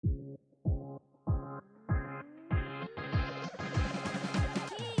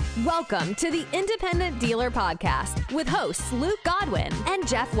Welcome to the Independent Dealer Podcast with hosts Luke Godwin and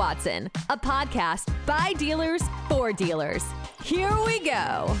Jeff Watson, a podcast by dealers for dealers. Here we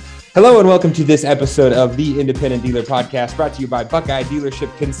go. Hello and welcome to this episode of the Independent Dealer Podcast, brought to you by Buckeye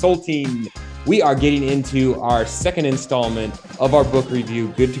Dealership Consulting. We are getting into our second installment of our book review,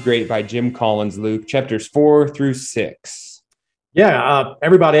 Good to Great by Jim Collins, Luke, chapters 4 through 6. Yeah,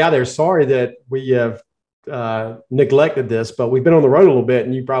 everybody out there, sorry that we have neglected this, but we've been on the road a little bit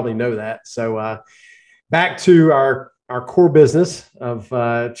and you probably know that. So back to our core business of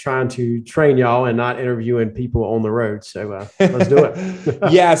trying to train y'all and not interviewing people on the road. So let's do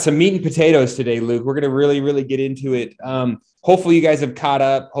it. Yeah, some meat and potatoes today, Luke. We're going to really get into it. Hopefully you guys have caught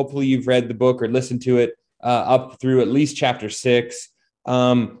up. Hopefully you've read the book or listened to it up through at least chapter 6.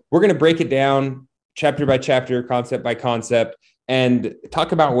 We're going to break it down chapter by chapter, concept by concept, and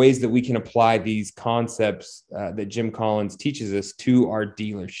talk about ways that we can apply these concepts that Jim Collins teaches us to our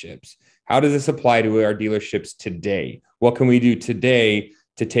dealerships. How does this apply to our dealerships today? What can we do today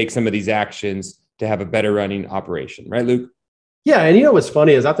to take some of these actions to have a better running operation? Right, Luke? Yeah. And you know, what's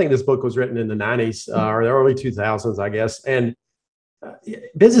funny is I think this book was written in the 90s or the early 2000s, I guess. And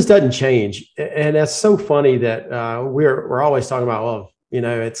business doesn't change. And that's so funny that we're always talking about, well, you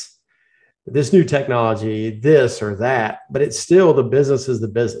know, it's this new technology, this or that, but it's still the business is the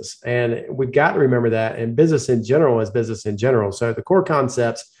business. And we've got to remember that. And business in general is business in general. So the core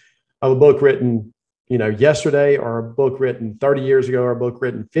concepts of a book written, you know, yesterday, or a book written 30 years ago, or a book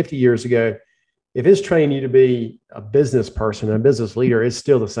written 50 years ago, if it's training you to be a business person, a business leader, it's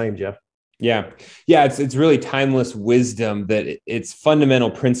still the same, Jeff. Yeah. It's really timeless wisdom that it's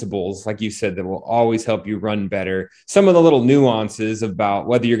fundamental principles, like you said, that will always help you run better. Some of the little nuances about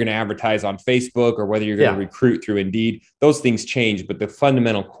whether you're going to advertise on Facebook or whether you're going to recruit through Indeed, those things change, but the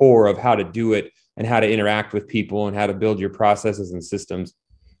fundamental core of how to do it and how to interact with people and how to build your processes and systems,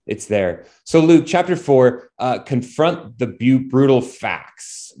 it's there. So Luke, chapter 4, confront the brutal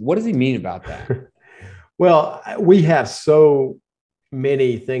facts. What does he mean about that? Well, we have so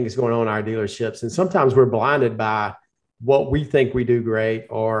many things going on in our dealerships, and sometimes we're blinded by what we think we do great,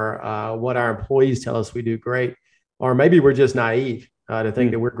 or what our employees tell us we do great, or maybe we're just naive to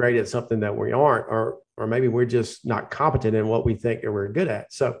think that we're great at something that we aren't, or maybe we're just not competent in what we think that we're good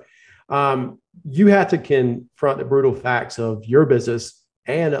at. So you have to confront the brutal facts of your business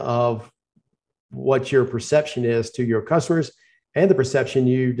and of what your perception is to your customers and the perception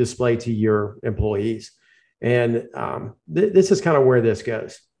you display to your employees. And this is kind of where this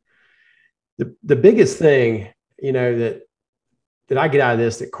goes. The biggest thing, you know, that I get out of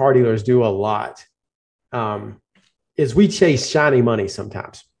this, that car dealers do a lot, is we chase shiny money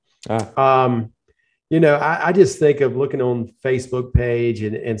sometimes. You know, I just think of looking on Facebook page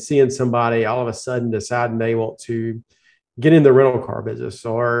and seeing somebody all of a sudden deciding they want to get in the rental car business,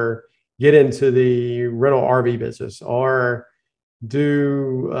 or get into the rental RV business, or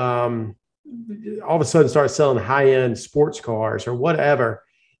do all of a sudden start selling high-end sports cars or whatever.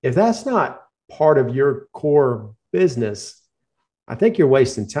 If that's not part of your core business, I think you're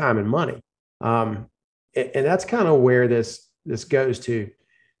wasting time and money. And that's kind of where this goes to.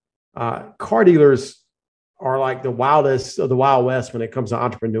 Car dealers are like the wildest of the Wild West when it comes to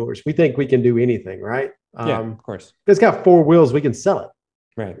entrepreneurs. We think we can do anything, right? Yeah, of course. If it's got 4 wheels, we can sell it.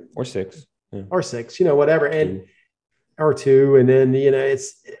 Right. Or 6. Yeah. Or 6, you know, whatever. And or 2. And then, you know,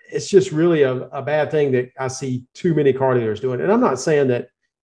 it's just really a bad thing that I see too many car dealers doing. And I'm not saying that,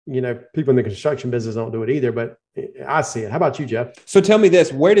 you know, people in the construction business don't do it either, but I see it. How about you, Jeff? So tell me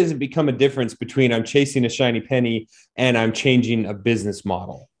this, where does it become a difference between I'm chasing a shiny penny and I'm changing a business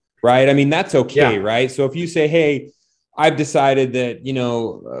model, right? I mean, that's okay, right? So if you say, hey, I've decided that, you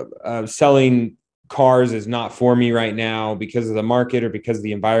know, selling cars is not for me right now because of the market or because of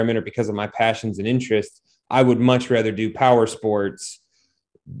the environment or because of my passions and interests, I would much rather do power sports.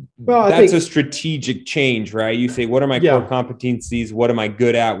 Well, that's a strategic change, right? You say, what are my core competencies? What am I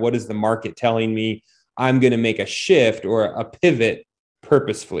good at? What is the market telling me? I'm going to make a shift or a pivot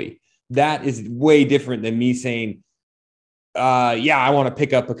purposefully. That is way different than me saying, I want to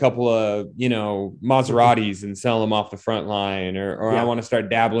pick up a couple of, you know, Maseratis and sell them off the front line, or I want to start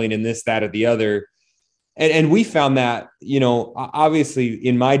dabbling in this, that, or the other. And we found that, you know, obviously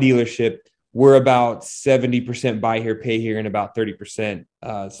in my dealership, we're about 70% buy here, pay here, and about 30%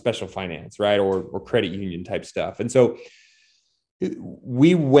 special finance, right? Or credit union type stuff. And so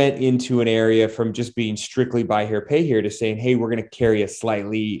we went into an area from just being strictly buy here, pay here to saying, hey, we're going to carry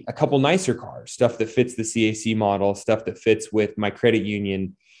a couple nicer cars, stuff that fits the CAC model, stuff that fits with my credit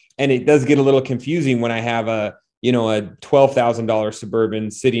union. And it does get a little confusing when I have a $12,000 Suburban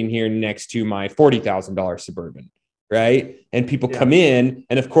sitting here next to my $40,000 Suburban, right? And people come in,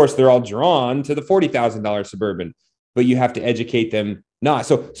 and of course they're all drawn to the $40,000 Suburban, but you have to educate them not.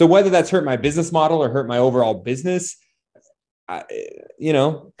 So whether that's hurt my business model or hurt my overall business,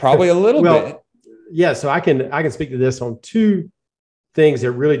 probably a little bit. Yeah. So I can speak to this on two things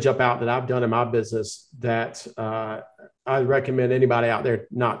that really jump out that I've done in my business that I recommend anybody out there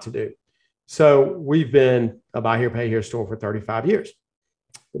not to do. So we've been a buy here, pay here store for 35 years.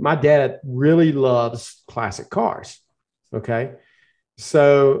 But my dad really loves classic cars. Okay.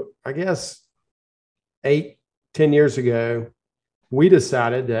 So I guess 8-10 years ago, we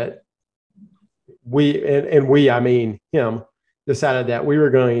decided that I mean him, decided that we were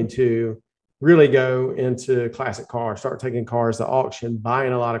going to really go into classic cars, start taking cars to auction,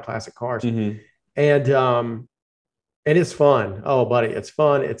 buying a lot of classic cars. Mm-hmm. And it's fun. Oh, buddy, it's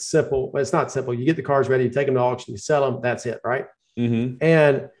fun. It's simple. Well, it's not simple. You get the cars ready, you take them to auction, you sell them. That's it. Right. Mm-hmm.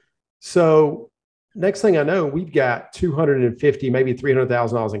 And so next thing I know, we've got $250,000, maybe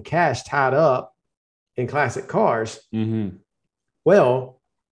 $300,000 in cash tied up in classic cars. Mm-hmm. Well,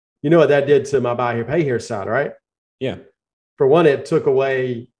 you know what that did to my buy here, pay here side, right? Yeah. For one, it took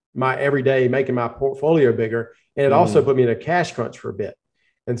away my everyday, making my portfolio bigger. And it also put me in a cash crunch for a bit.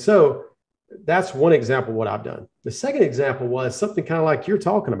 And so that's one example of what I've done. The second example was something kind of like you're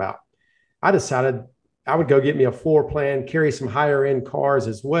talking about. I decided I would go get me a floor plan, carry some higher end cars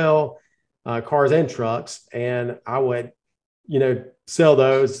as well, cars and trucks. And I would, sell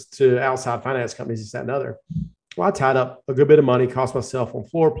those to outside finance companies, this, that, and other. Well, I tied up a good bit of money, cost myself on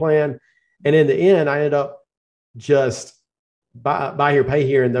floor plan. And in the end, I ended up just buy here, pay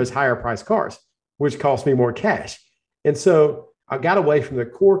here in those higher priced cars, which cost me more cash. And so I got away from the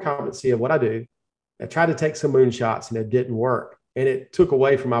core competency of what I do. I tried to take some moonshots and it didn't work. And it took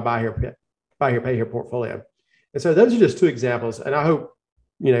away from my buy here, pay here portfolio. And so those are just two examples. And I hope,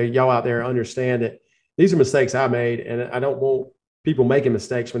 y'all out there understand that these are mistakes I made. And I don't want people making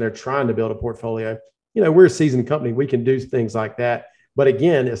mistakes when they're trying to build a portfolio. We're a seasoned company. We can do things like that. But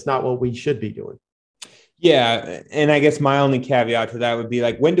again, it's not what we should be doing. Yeah. And I guess my only caveat to that would be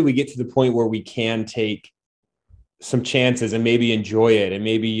like, when do we get to the point where we can take some chances and maybe enjoy it? And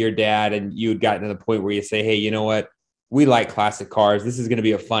maybe your dad and you had gotten to the point where you say, hey, you know what? We like classic cars. This is going to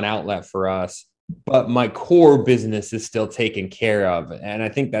be a fun outlet for us, but my core business is still taken care of. And I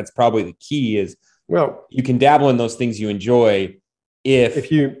think that's probably the key is, well, you can dabble in those things you enjoy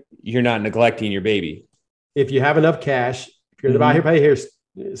if you're not neglecting your baby. If you have enough cash, if you're in the buy here, pay here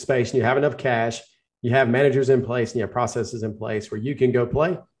space and you have enough cash, you have managers in place and you have processes in place where you can go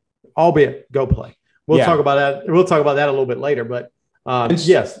play, albeit go play. We'll talk about that. We'll talk about that a little bit later, but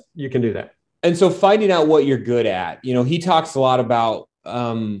yes, you can do that. And so finding out what you're good at, he talks a lot about,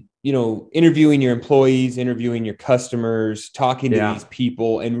 interviewing your employees, interviewing your customers, talking to these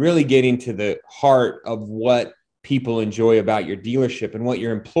people and really getting to the heart of what people enjoy about your dealership and what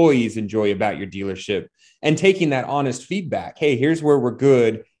your employees enjoy about your dealership and taking that honest feedback. Hey, here's where we're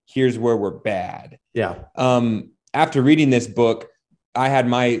good. Here's where we're bad. Yeah. After reading this book, I had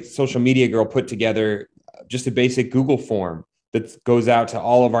my social media girl put together just a basic Google form that goes out to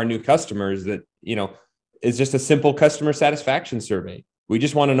all of our new customers that, is just a simple customer satisfaction survey. We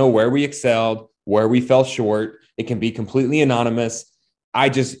just want to know where we excelled, where we fell short. It can be completely anonymous.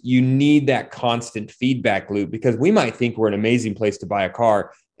 You need that constant feedback loop because we might think we're an amazing place to buy a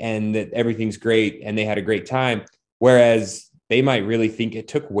car and that everything's great and they had a great time. Whereas they might really think it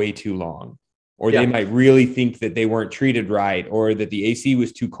took way too long, or they might really think that they weren't treated right, or that the AC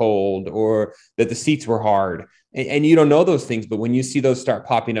was too cold, or that the seats were hard. And you don't know those things, but when you see those start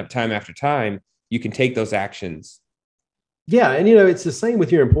popping up time after time, you can take those actions. Yeah. And, it's the same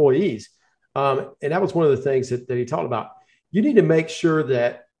with your employees. And that was one of the things that he talked about. You need to make sure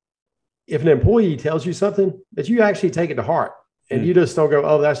that if an employee tells you something, that you actually take it to heart and you just don't go,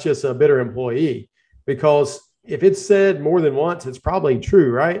 oh, that's just a bitter employee. Because if it's said more than once, it's probably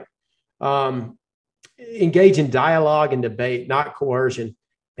true, right? Engage in dialogue and debate, not coercion.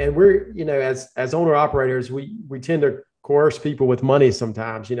 And we're, as owner operators, we tend to coerce people with money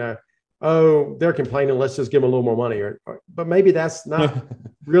sometimes, oh, they're complaining, let's just give them a little more money. But maybe that's not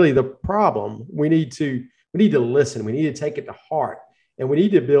really the problem. We need to listen. We need to take it to heart. And we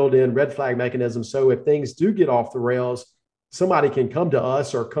need to build in red flag mechanisms. So if things do get off the rails, somebody can come to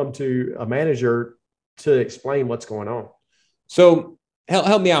us or come to a manager to explain what's going on. So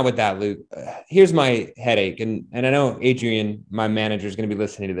help me out with that, Luke. Here's my headache. And I know Adrian, my manager, is going to be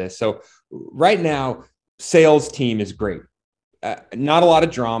listening to this. So right now, sales team is great. Not a lot of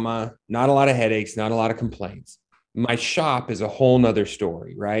drama, not a lot of headaches, not a lot of complaints. My shop is a whole nother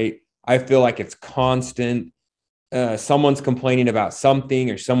story, right? I feel like it's constant. someone's complaining about something,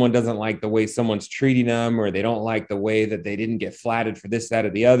 or someone doesn't like the way someone's treating them, or they don't like the way that they didn't get flatted for this, that, or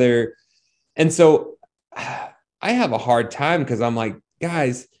the other. And so I have a hard time because I'm like,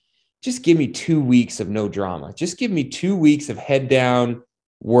 guys, just give me 2 weeks of no drama. Just give me 2 weeks of head down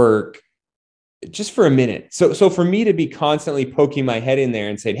work just for a minute. So for me to be constantly poking my head in there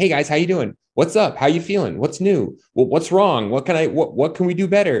and saying, hey guys, how you doing? What's up? How you feeling? What's new? Well, what's wrong? What can we do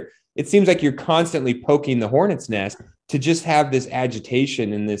better? It seems like you're constantly poking the hornet's nest to just have this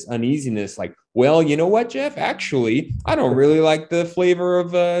agitation and this uneasiness. Like, well, you know what, Jeff? Actually, I don't really like the flavor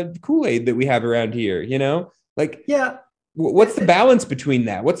of Kool-Aid that we have around here. Like, yeah. What's the balance between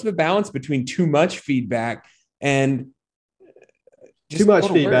that? What's the balance between too much feedback and too much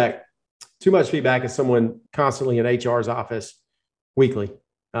feedback? Work? Too much feedback is someone constantly in HR's office weekly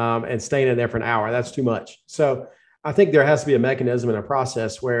and staying in there for an hour. That's too much. So I think there has to be a mechanism and a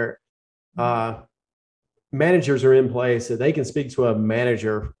process where managers are in place that they can speak to a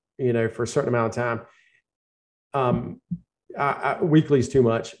manager, for a certain amount of time. Weekly is too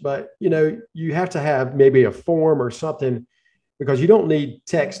much, but you have to have maybe a form or something, because you don't need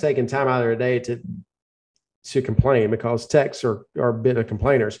techs taking time out of their day to complain, because techs are a bit of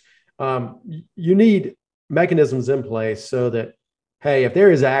complainers. You need mechanisms in place so that, hey, if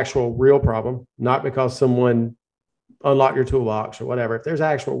there is an actual real problem, not because someone unlocked your toolbox or whatever, if there's an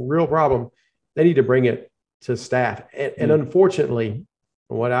actual real problem, they need to bring it to staff. And unfortunately,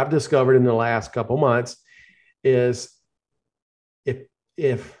 what I've discovered in the last couple months is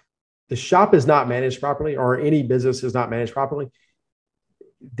if the shop is not managed properly, or any business is not managed properly,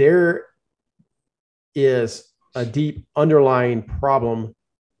 there is a deep underlying problem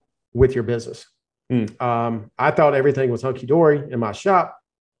with your business. I thought everything was hunky-dory in my shop,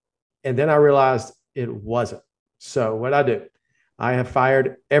 and then I realized it wasn't. So what I do, I have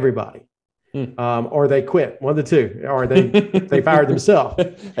fired everybody, or they quit, one of the two, or they fired themselves.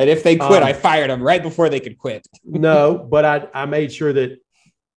 And if they quit, I fired them right before they could quit. No, but I made sure that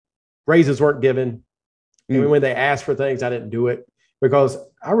raises weren't given. And when they asked for things, I didn't do it, because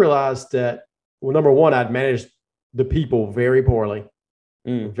I realized that, well, number one, I'd managed the people very poorly,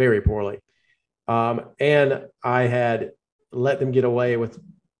 very poorly. And I had let them get away with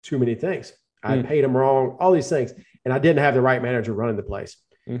too many things. I paid them wrong, all these things. And I didn't have the right manager running the place.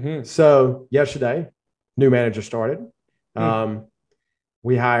 So yesterday, new manager started.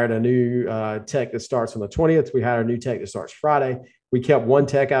 We hired a new tech that starts on the 20th. We hired a new tech that starts Friday. We kept one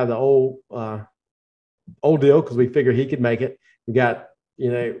tech out of the old deal because we figured he could make it. We've got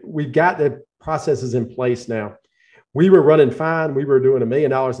the processes in place now. We were running fine. We were doing $1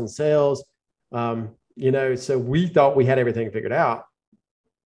 million in sales. So we thought we had everything figured out.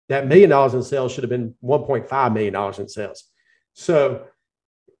 That $1 million in sales should have been $1.5 million in sales. So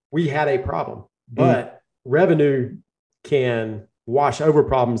we had a problem, but revenue can wash over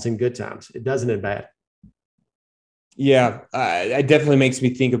problems in good times. It doesn't in bad. Yeah, it definitely makes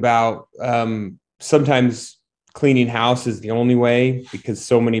me think about sometimes cleaning house is the only way, because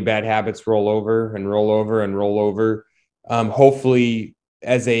so many bad habits roll over and roll over and roll over. Hopefully,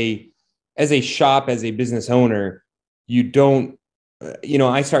 as a shop, as a business owner, you don't, I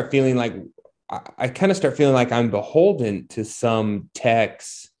kind of start feeling like I'm beholden to some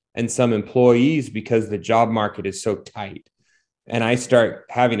techs and some employees because the job market is so tight. And I start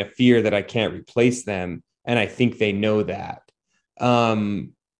having a fear that I can't replace them. And I think they know that.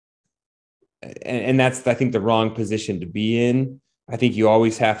 And that's, I think, the wrong position to be in. I think you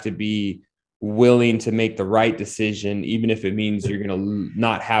always have to be willing to make the right decision, even if it means you're going to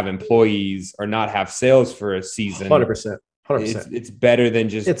not have employees or not have sales for a season. 100%. It's better than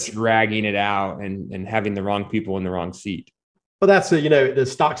just dragging it out and having the wrong people in the wrong seat. Well, that's the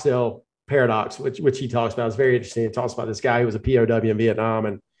Stockstill paradox, which he talks about. It's very interesting. He talks about this guy who was a POW in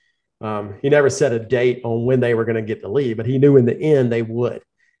Vietnam, and he never set a date on when they were going to get to leave, but he knew in the end they would.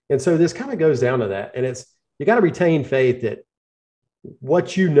 And so this kind of goes down to that. And you got to retain faith that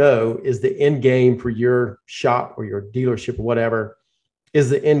what is the end game for your shop or your dealership or whatever is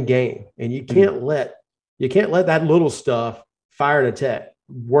the end game. And you can't let that little stuff fire a tech,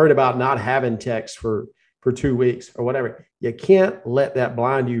 worried about not having techs for 2 weeks or whatever. You can't let that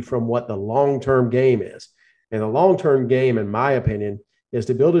blind you from what the long-term game is. And the long-term game, in my opinion, is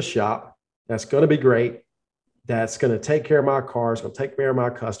to build a shop that's going to be great, that's going to take care of my cars, going to take care of my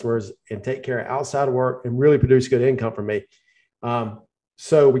customers, and take care of outside work and really produce good income for me.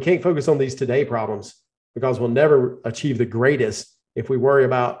 So we can't focus on these today problems, because we'll never achieve the greatest if we worry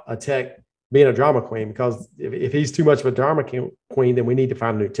about a tech being a drama queen, because if he's too much of a drama queen, then we need to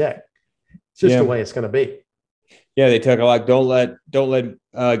find a new tech. It's just the way it's going to be. Yeah, they talk a lot. Don't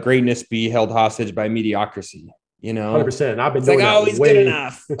let greatness be held hostage by mediocrity. You know, 100%. I've been it's doing like, that. oh, he's good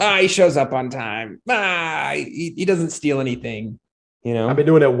enough. He shows up on time. He doesn't steal anything. You know, I've been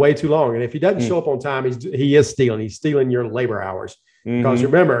doing it way too long. And if he doesn't show up on time, he is stealing. He's stealing your labor hours. Because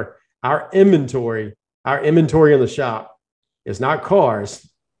remember, our inventory in the shop is not cars.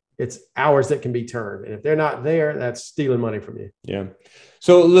 It's hours that can be turned. And if they're not there, that's stealing money from you. Yeah.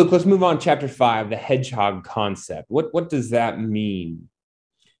 So look, let's move on. Chapter 5, the hedgehog concept. What does that mean?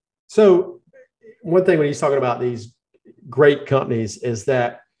 So one thing when he's talking about these great companies is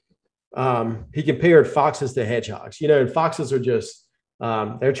that he compared foxes to hedgehogs. And foxes are just,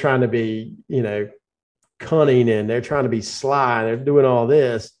 they're trying to be, cunning, and they're trying to be sly, and they're doing all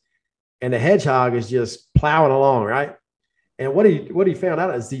this. And the hedgehog is just plowing along, right? And what he found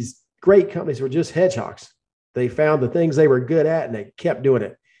out is these great companies were just hedgehogs. They found the things they were good at, and they kept doing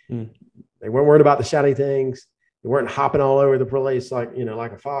it. They weren't worried about the shiny things. They weren't hopping all over the place like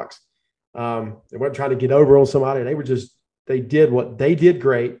a fox. They weren't trying to get over on somebody. They did what they did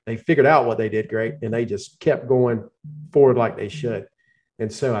great. They figured out what they did great, and they just kept going forward like they should.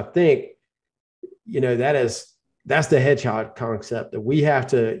 And so I think, that's the hedgehog concept that we have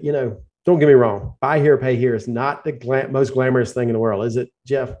to, don't get me wrong. Buy here, pay here is not the most glamorous thing in the world. Is it,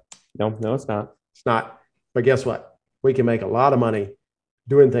 Jeff? No, it's not. It's not. But guess what? We can make a lot of money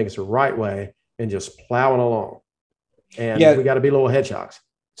doing things the right way and just plowing along. And we got to be little hedgehogs.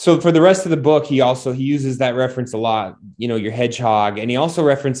 So for the rest of the book, he uses that reference a lot, your hedgehog. And he also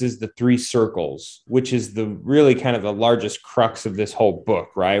references the 3 circles, which is the really kind of the largest crux of this whole book,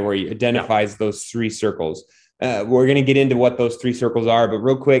 right? Where he identifies those 3 circles. We're going to get into what those 3 circles are, but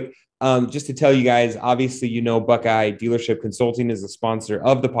real quick, just to tell you guys, obviously, Buckeye Dealership Consulting is the sponsor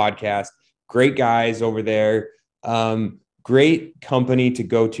of the podcast. Great guys over there. Great company to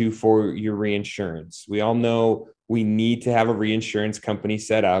go to for your reinsurance. We all know we need to have a reinsurance company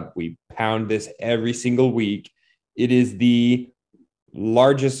set up. We pound this every single week. It is the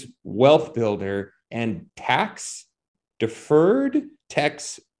largest wealth builder and tax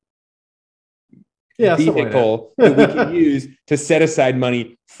vehicle that we can use to set aside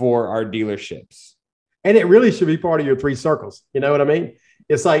money for our dealerships. And it really should be part of your 3 circles. You know what I mean?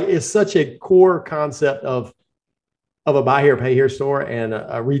 It's such a core concept of a buy here, pay here store and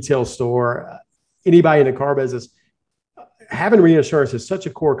a retail store. Anybody in the car business, having reinsurance is such a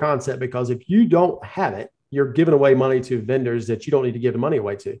core concept, because if you don't have it, you're giving away money to vendors that you don't need to give the money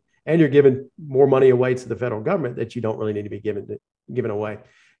away to. And you're giving more money away to the federal government that you don't really need to be giving away.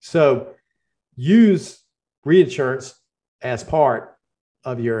 So use reinsurance as part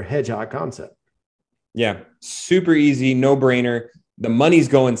of your hedgehog concept. Yeah. Super easy, no brainer. The money's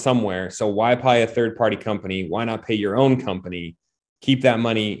going somewhere. So why pay a third-party company? Why not pay your own company? Keep that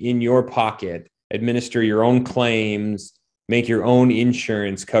money in your pocket, administer your own claims, make your own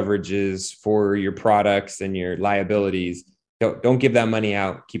insurance coverages for your products and your liabilities. Don't give that money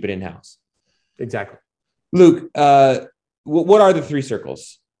out. Keep it in-house. Exactly. Luke, what are the 3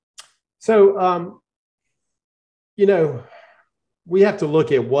 circles? So, we have to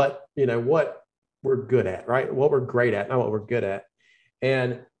look at what we're good at, right? What we're great at, not what we're good at.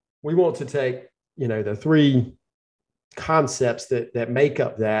 And we want to take, the 3 concepts that make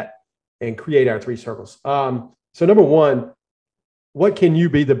up that and create our 3 circles. So number 1, what can you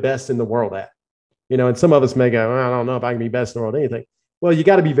be the best in the world at? And some of us may go, I don't know if I can be best in the world at anything. Well, you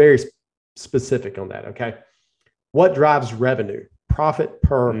got to be very specific on that. Okay. What drives revenue? Profit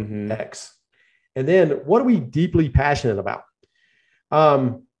per X. And then what are we deeply passionate about?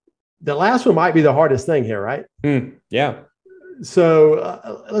 The last one might be the hardest thing here, right? Yeah.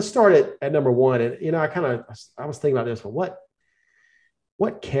 So let's start at number 1. And, I was thinking about this one.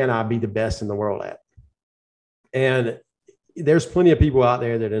 What can I be the best in the world at? And there's plenty of people out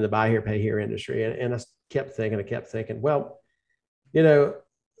there that are in the buy here, pay here industry. And I kept thinking, well, the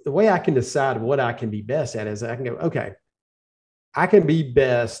way I can decide what I can be best at is I can go, okay, I can be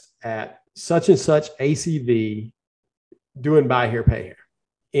best at such and such ACV doing buy here, pay here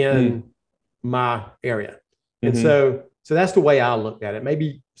in my area. And so that's the way I looked at it.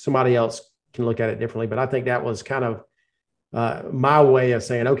 Maybe somebody else can look at it differently, but I think that was kind of my way of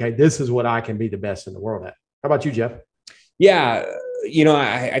saying, okay, this is what I can be the best in the world at. How about you, Jeff? Yeah.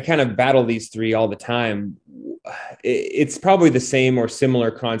 I kind of battle these 3 all the time. It's probably the same or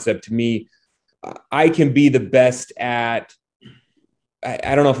similar concept to me. I can be the best at,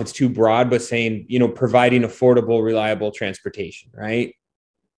 I don't know if it's too broad, but saying, providing affordable, reliable transportation, right?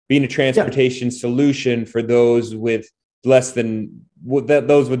 Being a transportation solution for those with those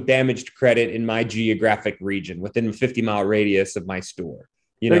with damaged credit in my geographic region within a 50-mile radius of my store,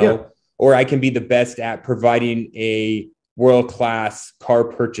 or I can be the best at providing a world-class car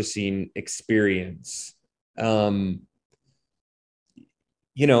purchasing experience I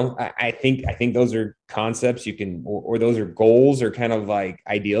think those are concepts you can, or those are goals or kind of like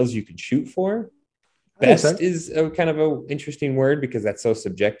ideals you can shoot for. Best is a kind of a interesting word because that's so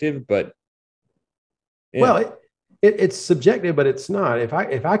subjective, but yeah. Well, it's subjective, but it's not. If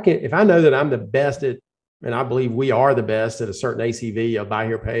I know that I'm the best at, and I believe we are the best at a certain ACV of buy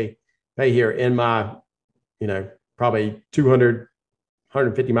here, pay here in my, probably 200,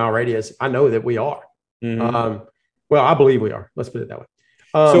 150 mile radius, I know that we are. Mm-hmm. Well, I believe we are. Let's put it that way.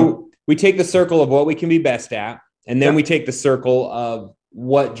 So we take the circle of what we can be best at, and then we take the circle of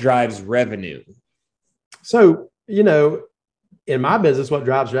what drives revenue. So, in my business, what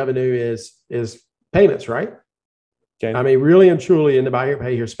drives revenue is payments, right? Okay. I mean, really and truly in the buy here,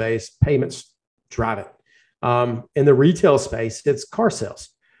 pay here space, payments drive it. In the retail space, it's car sales,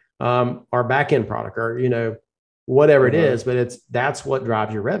 our back end product, or, whatever it is, but that's what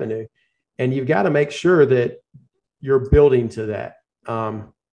drives your revenue. And you've got to make sure that you're building to that.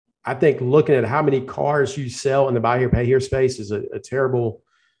 I think looking at how many cars you sell in the buy here, pay here space is a terrible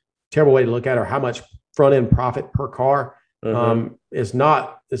way to look at it, or how much front end profit per car is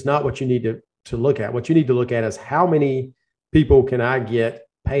not what you need to look at. What you need to look at is how many people can I get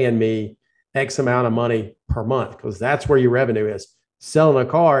paying me X amount of money per month, because that's where your revenue is. Selling a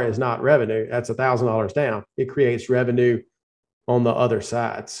car is not revenue. That's $1,000 down. It creates revenue on the other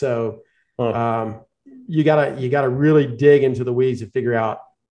side. So you gotta really dig into the weeds to figure out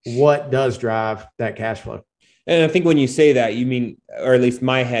what does drive that cash flow. And I think when you say that, you mean, or at least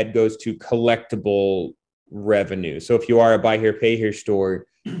my head goes to collectible revenue. So if you are a buy here, pay here store,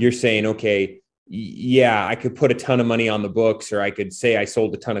 you're saying, okay, yeah, I could put a ton of money on the books, or I could say I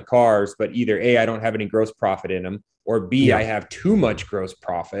sold a ton of cars, but either A, I don't have any gross profit in them, or B, I have too much gross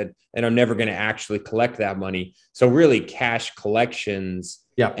profit and I'm never going to actually collect that money. So really cash collections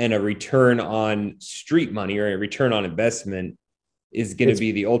and a return on street money or a return on investment is going to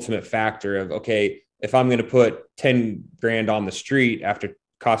be the ultimate factor of, okay, if I'm going to put 10 grand on the street after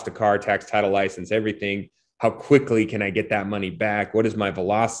cost of car, tax, title, license, everything, how quickly can I get that money back? What is my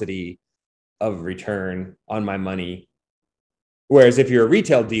velocity of return on my money? Whereas if you're a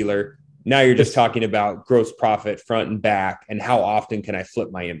retail dealer, now you're just talking about gross profit front and back, and how often can I flip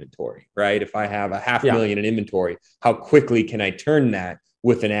my inventory, right? If I have $500,000 in inventory, how quickly can I turn that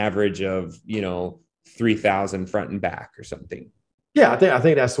with an average of, 3,000 front and back or something? Yeah, I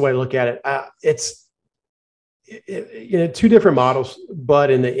think that's the way to look at it. It's two different models,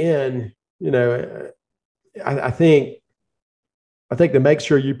 but in the end, I think to make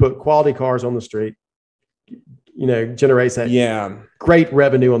sure you put quality cars on the street, generates that great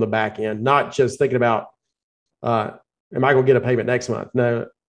revenue on the back end, not just thinking about, am I going to get a payment next month? No,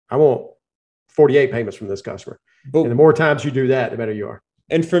 I want 48 payments from this customer. And the more times you do that, the better you are.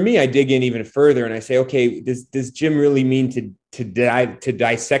 And for me, I dig in even further and I say, okay, does Jim really mean to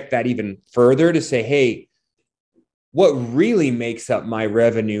dissect that even further, to say, hey, what really makes up my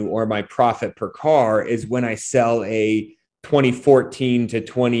revenue or my profit per car is when I sell a 2014 to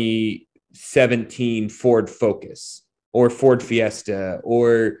 2017 Ford Focus or Ford Fiesta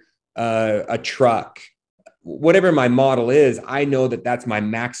or a truck, whatever my model is. I know that that's my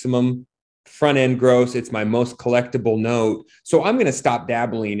maximum front end gross. It's my most collectible note. So I'm going to stop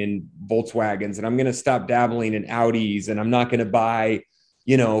dabbling in Volkswagens, and I'm going to stop dabbling in Audis, and I'm not going to buy,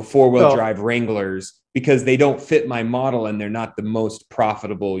 four-wheel drive Wranglers, because they don't fit my model and they're not the most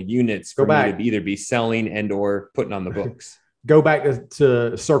profitable units for me to either be selling and or putting on the books. Go back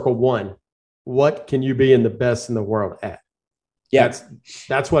to circle one. What can you be in the best in the world at? Yeah,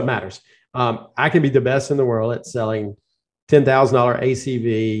 that's what matters. I can be the best in the world at selling $10,000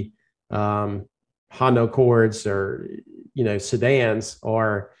 ACV, Honda Accords, or sedans,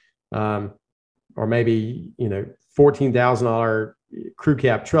 or maybe $14,000 crew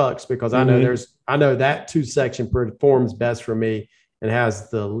cab trucks, because I know that two section performs best for me and has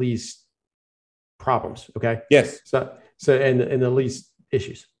the least problems. Okay. Yes. So and the least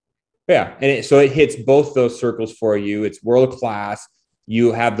issues. Yeah. And so it hits both those circles for you. It's world-class.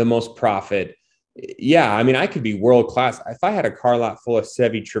 You have the most profit. Yeah. I mean, I could be world-class. If I had a car lot full of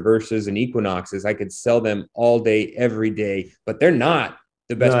Chevy Traverses and Equinoxes, I could sell them all day, every day, but they're not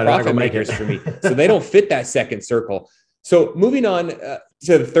the best profit makers for me. So they don't fit that second circle. So moving on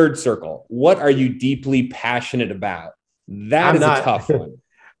to the third circle, what are you deeply passionate about? That is a tough one.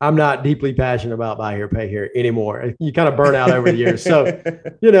 I'm not deeply passionate about buy here, pay here anymore. You kind of burn out over the years. So,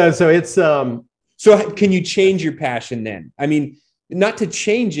 so it's. So can you change your passion then? I mean, not to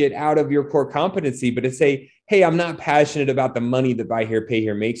change it out of your core competency, but to say, hey, I'm not passionate about the money that buy here, pay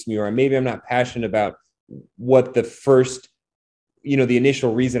here makes me, or maybe I'm not passionate about what the first the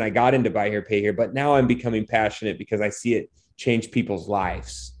initial reason I got into Buy Here, Pay Here, but now I'm becoming passionate because I see it change people's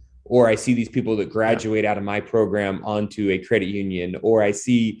lives, or I see these people that graduate out of my program onto a credit union, or I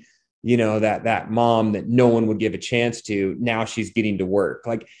see, that mom that no one would give a chance to, now she's getting to work.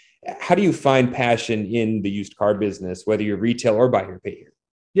 Like, how do you find passion in the used car business, whether you're retail or Buy Here, Pay Here?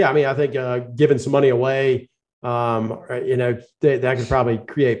 Yeah, I mean, I think giving some money away, that can probably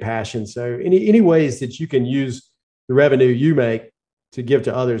create passion. So any ways that you can use the revenue you make to give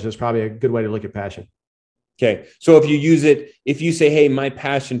to others is probably a good way to look at passion. Okay. So if you say, hey, my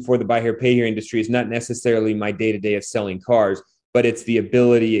passion for the Buy Here, Pay Here industry is not necessarily my day-to-day of selling cars, but it's the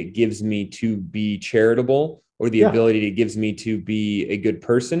ability it gives me to be charitable, or the ability it gives me to be a good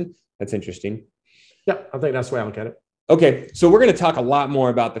person. That's interesting. Yeah, I think that's the way I look at it. Okay. So we're going to talk a lot more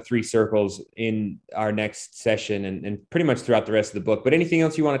about the 3 circles in our next session and pretty much throughout the rest of the book. But anything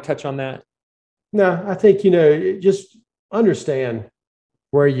else you want to touch on that? No, I think, just understand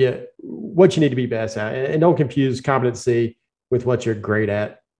what you need to be best at, and don't confuse competency with what you're great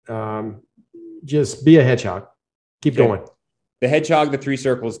at. Just be a hedgehog. Keep going. The hedgehog, the 3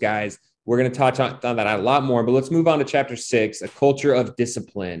 circles, guys. We're going to touch on that a lot more, but let's move on to chapter 6, a culture of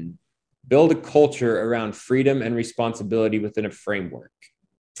discipline. Build a culture around freedom and responsibility within a framework.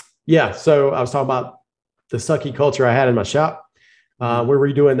 Yeah. So I was talking about the sucky culture I had in my shop. We're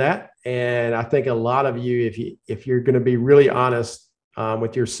redoing that. And I think a lot of you, if you're going to be really honest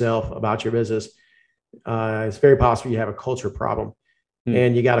with yourself about your business, it's very possible you have a culture problem.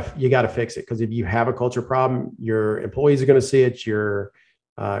 And you gotta fix it. Because if you have a culture problem, your employees are going to see it, your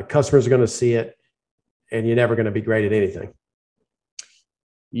customers are going to see it, and you're never going to be great at anything.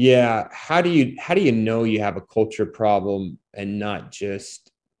 Yeah. How do you know you have a culture problem and not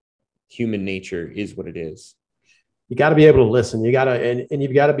just human nature is what it is? You got to be able to listen. You got to, and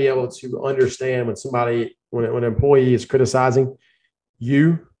you've got to be able to understand when an employee is criticizing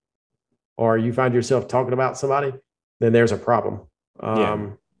you, or you find yourself talking about somebody, then there's a problem.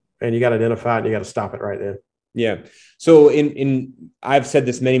 And you got to identify it, and you got to stop it right then. Yeah. So I've said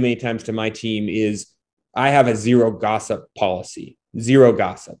this many, many times to my team is I have a 0 gossip policy, 0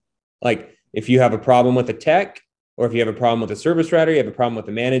 gossip. Like, if you have a problem with a tech, or if you have a problem with a service writer, you have a problem with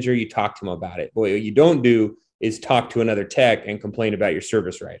the manager, you talk to them about it. But what you don't do is talk to another tech and complain about your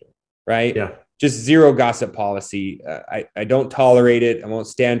service writer, right? Yeah. Just 0 gossip policy. I don't tolerate it. I won't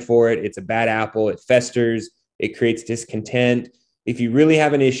stand for it. It's a bad apple. It festers. It creates discontent. If you really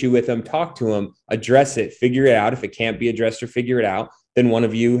have an issue with them, talk to them, address it, figure it out. If it can't be addressed or figure it out, then one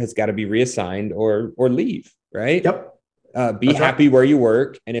of you has got to be reassigned or leave, right? Yep. Be happy where you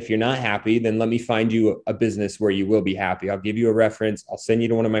work. And if you're not happy, then let me find you a business where you will be happy. I'll give you a reference. I'll send you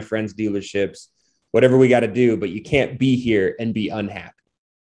to one of my friends' dealerships, whatever we got to do, but you can't be here and be unhappy.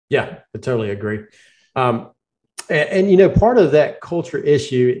 Yeah, I totally agree. And part of that culture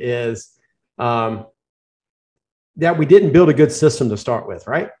issue is that we didn't build a good system to start with,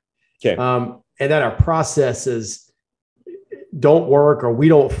 right? Okay. And that our processes don't work, or we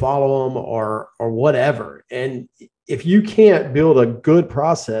don't follow them, or whatever. And if you can't build a good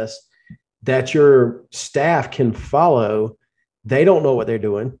process that your staff can follow, they don't know what they're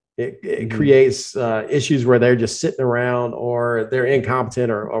doing. It creates issues where they're just sitting around, or they're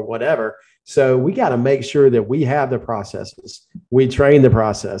incompetent, or whatever. So we got to make sure that we have the processes, we train the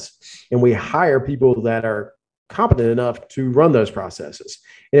process, and we hire people that are competent enough to run those processes.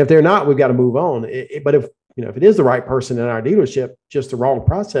 And if they're not, we've got to move on. But if it is the right person in our dealership, just the wrong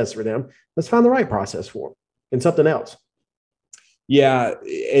process for them, let's find the right process for them and something else. Yeah.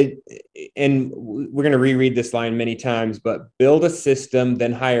 And we're going to reread this line many times, but build a system,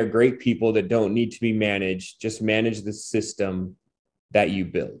 then hire great people that don't need to be managed. Just manage the system that you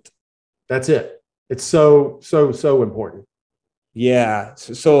built. That's it. It's so important. Yeah.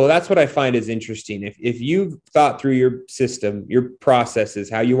 So that's what I find is interesting. If you've thought through your system, your processes,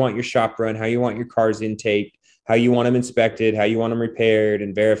 how you want your shop run, how you want your cars intaked, how you want them inspected, how you want them repaired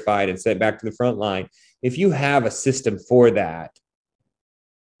and verified and sent back to the front line. If you have a system for that,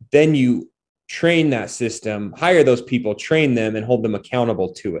 then you train that system, hire those people, train them, and hold them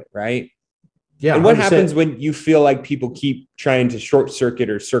accountable to it, right? Yeah. And what happens when you feel like people keep trying to short circuit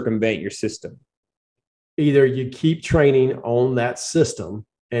or circumvent your system? Either you keep training on that system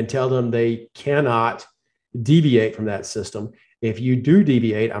and tell them they cannot deviate from that system. If you do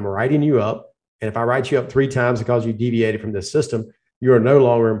deviate, I'm writing you up. And if I write you up 3 times because you deviated from this system, you are no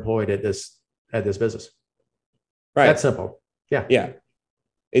longer employed at this business. Right. That's simple. Yeah. Yeah.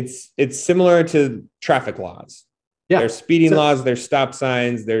 It's similar to traffic laws. Yeah. There's speeding laws, there's stop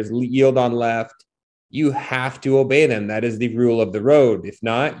signs, there's yield on left. You have to obey them. That is the rule of the road. If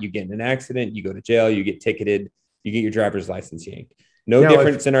not, you get in an accident, you go to jail, you get ticketed. you get your driver's license yanked. No Now,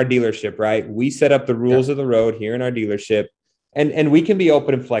 difference in our dealership, right? We set up the rules of the road here in our dealership, and we can be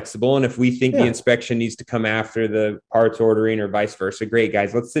open and flexible. And if we think the inspection needs to come after the parts ordering or vice versa, great,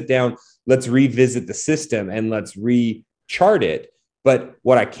 guys, let's sit down, let's revisit the system and let's rechart it. But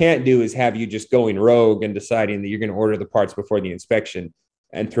what I can't do is have you just going rogue and deciding that you're going to order the parts before the inspection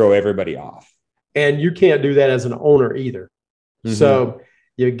and throw everybody off. And you can't do that as an owner either. Mm-hmm. So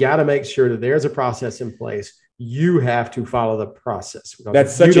you got to make sure that there's a process in place. You have to follow the process.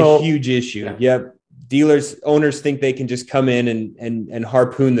 That's such a huge issue. Yeah. Yep. Owners think they can just come in and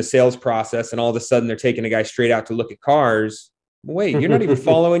harpoon the sales process, and all of a sudden they're taking a guy straight out to look at cars. Wait, you're not even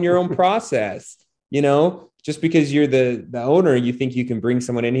following your own process. You know, just because you're the owner, you think you can bring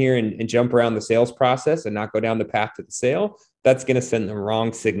someone in here and jump around the sales process and not go down the path to the sale. That's going to send the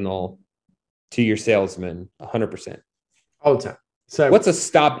wrong signal to your salesman 100%. All the time. So what's a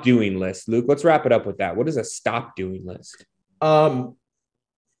stop doing list, Luke? Let's wrap it up with that. What is a stop doing list?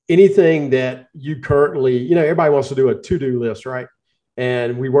 Anything that you currently, everybody wants to do a to-do list, right?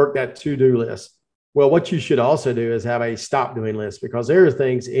 And we work that to-do list. Well, what you should also do is have a stop doing list, because there are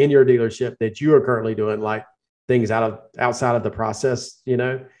things in your dealership that you are currently doing, like things outside of the process,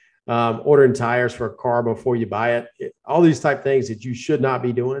 ordering tires for a car before you buy it, all these type things that you should not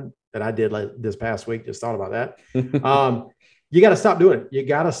be doing, that I did this past week. Just thought about that. You got to stop doing it. You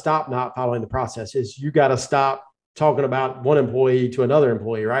got to stop not following the processes. You got to stop talking about one employee to another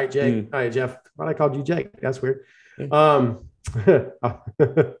employee, right, Jake? All right, Jeff. Why did I call you Jake? That's weird. That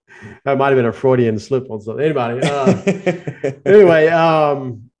might have been a Freudian slip on something. Anyway,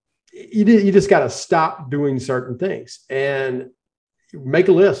 you just got to stop doing certain things and make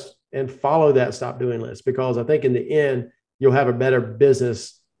a list and follow that stop doing list, because I think in the end, you'll have a better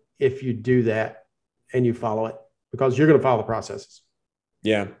business if you do that and you follow it, because you're going to follow the processes.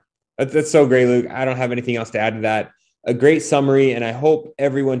 Yeah, that's so great, Luke. I don't have anything else to add to that. A great summary. And I hope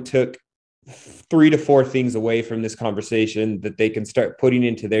everyone took 3 to 4 things away from this conversation that they can start putting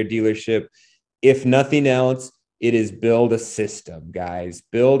into their dealership. If nothing else, it is build a system, guys.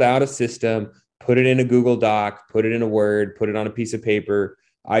 Build out a system, put it in a Google Doc, put it in a Word, put it on a piece of paper.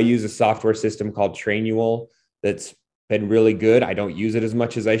 I use a software system called Trainual that's been really good. I don't use it as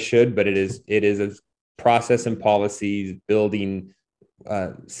much as I should, but it is a process and policies building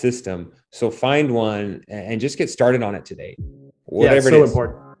system. So find one and just get started on it today. Whatever it is.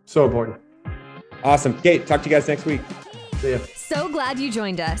 So important. Awesome. Okay, talk to you guys next week. See ya. So glad you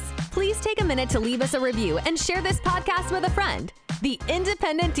joined us. Please take a minute to leave us a review and share this podcast with a friend. The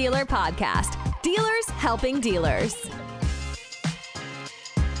Independent Dealer Podcast. Dealers helping dealers.